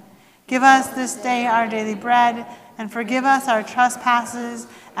heaven. Give us this day our daily bread, and forgive us our trespasses,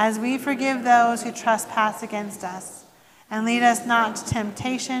 as we forgive those who trespass against us. And lead us not to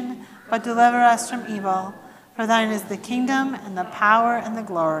temptation, but deliver us from evil. For thine is the kingdom, and the power, and the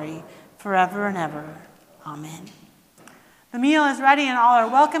glory, forever and ever. Amen. The meal is ready, and all are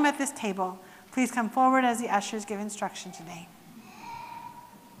welcome at this table. Please come forward as the ushers give instruction today.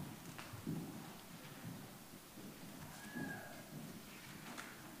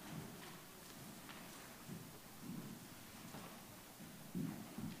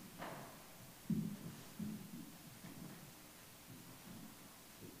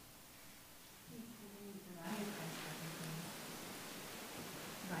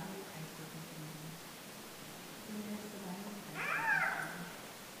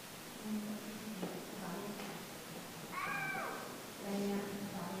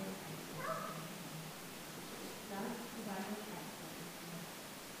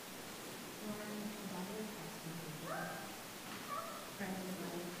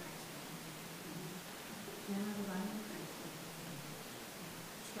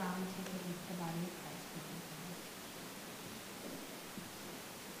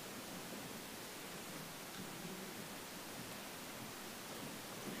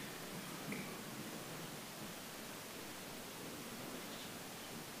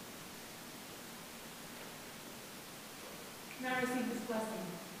 Now receive this blessing.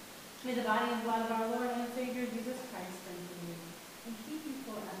 May the body and blood of our Lord and Savior Jesus Christ strengthen you and keep you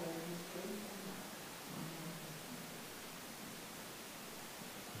forever in his grace and love. Amen.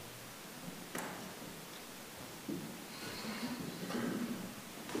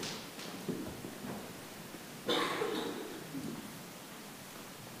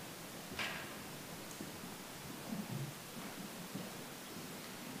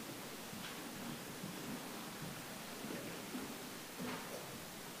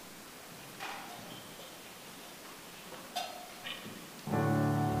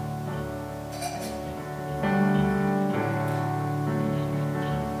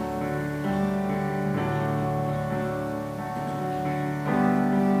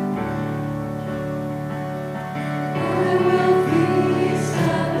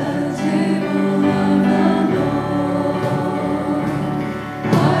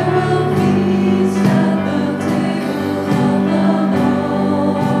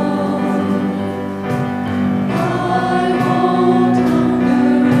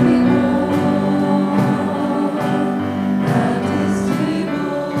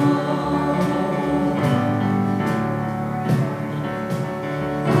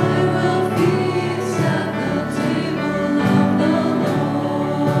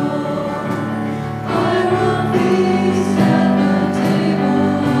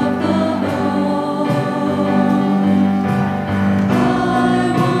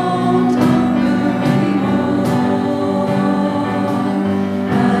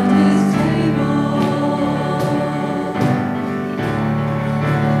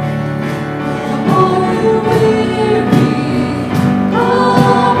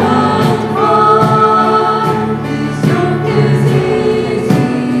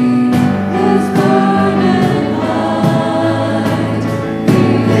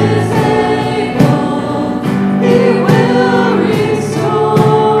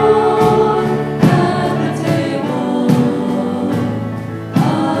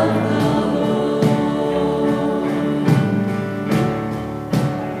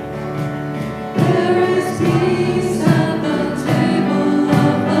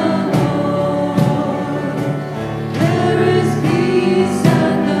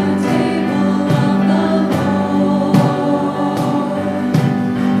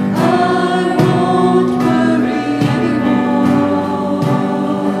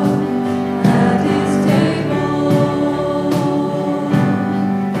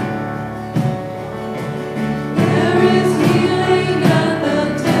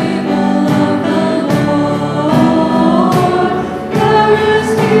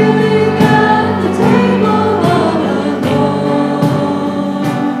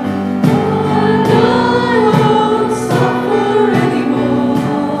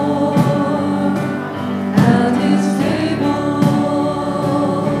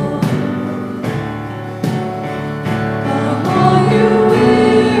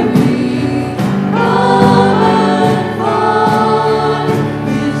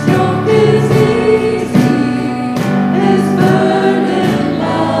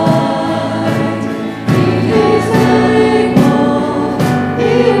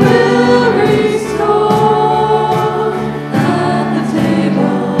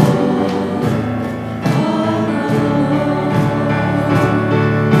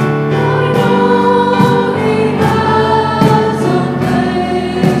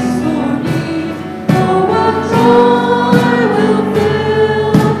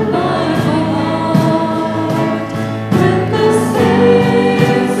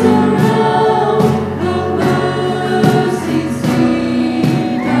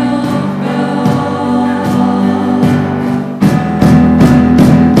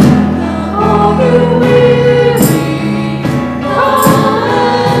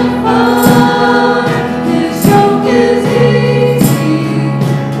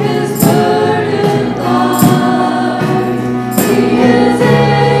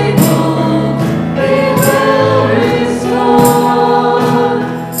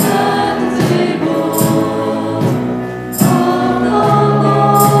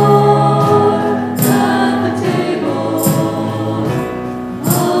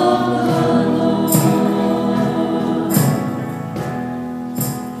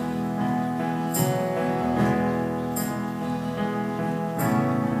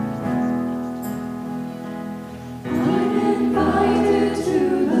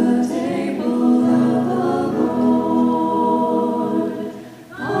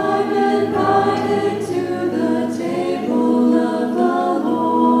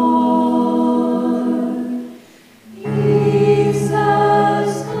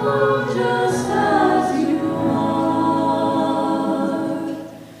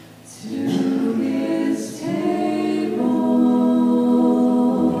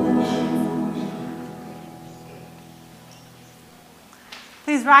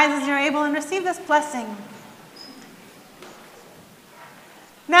 Please rise as you're able and receive this blessing.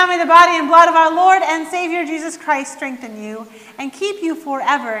 Now may the body and blood of our Lord and Savior Jesus Christ strengthen you and keep you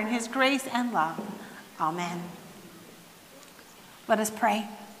forever in his grace and love. Amen. Let us pray.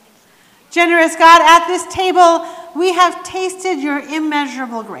 Generous God, at this table we have tasted your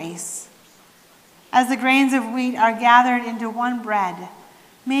immeasurable grace. As the grains of wheat are gathered into one bread,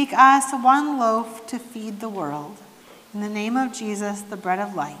 make us one loaf to feed the world. In the name of Jesus, the bread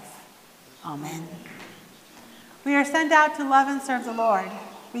of life. Amen. We are sent out to love and serve the Lord.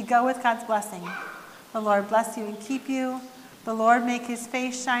 We go with God's blessing. The Lord bless you and keep you. The Lord make his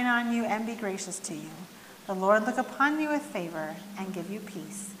face shine on you and be gracious to you. The Lord look upon you with favor and give you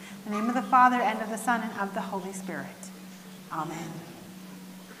peace. In the name of the Father, and of the Son, and of the Holy Spirit. Amen.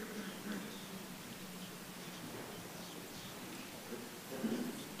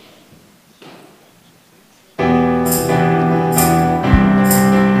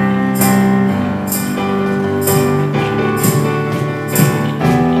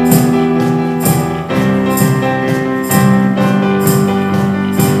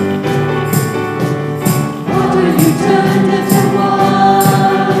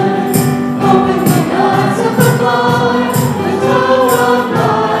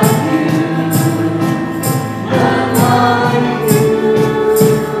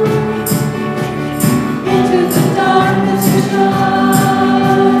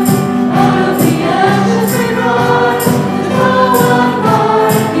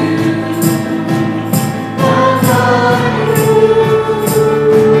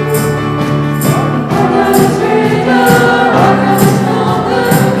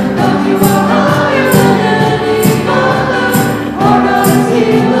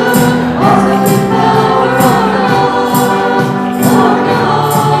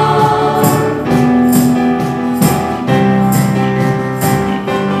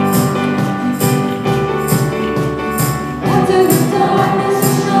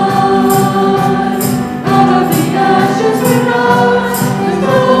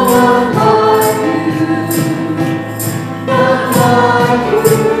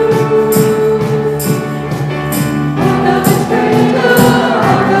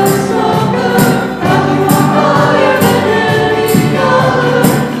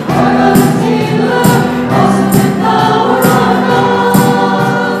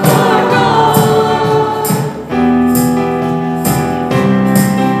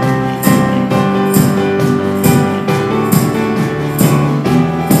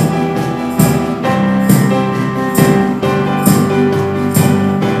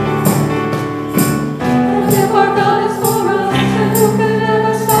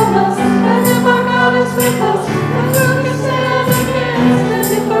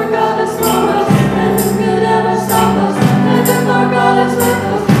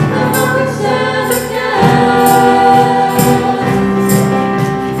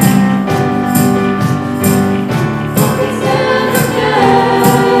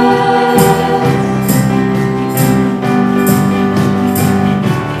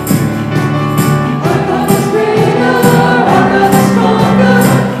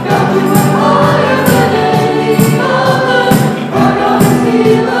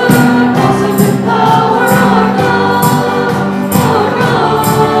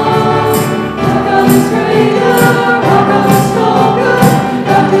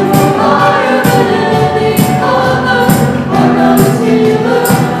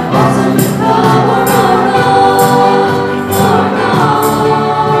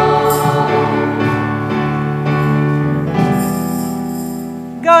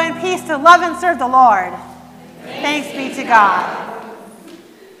 Love and serve the Lord. Thanks be to God.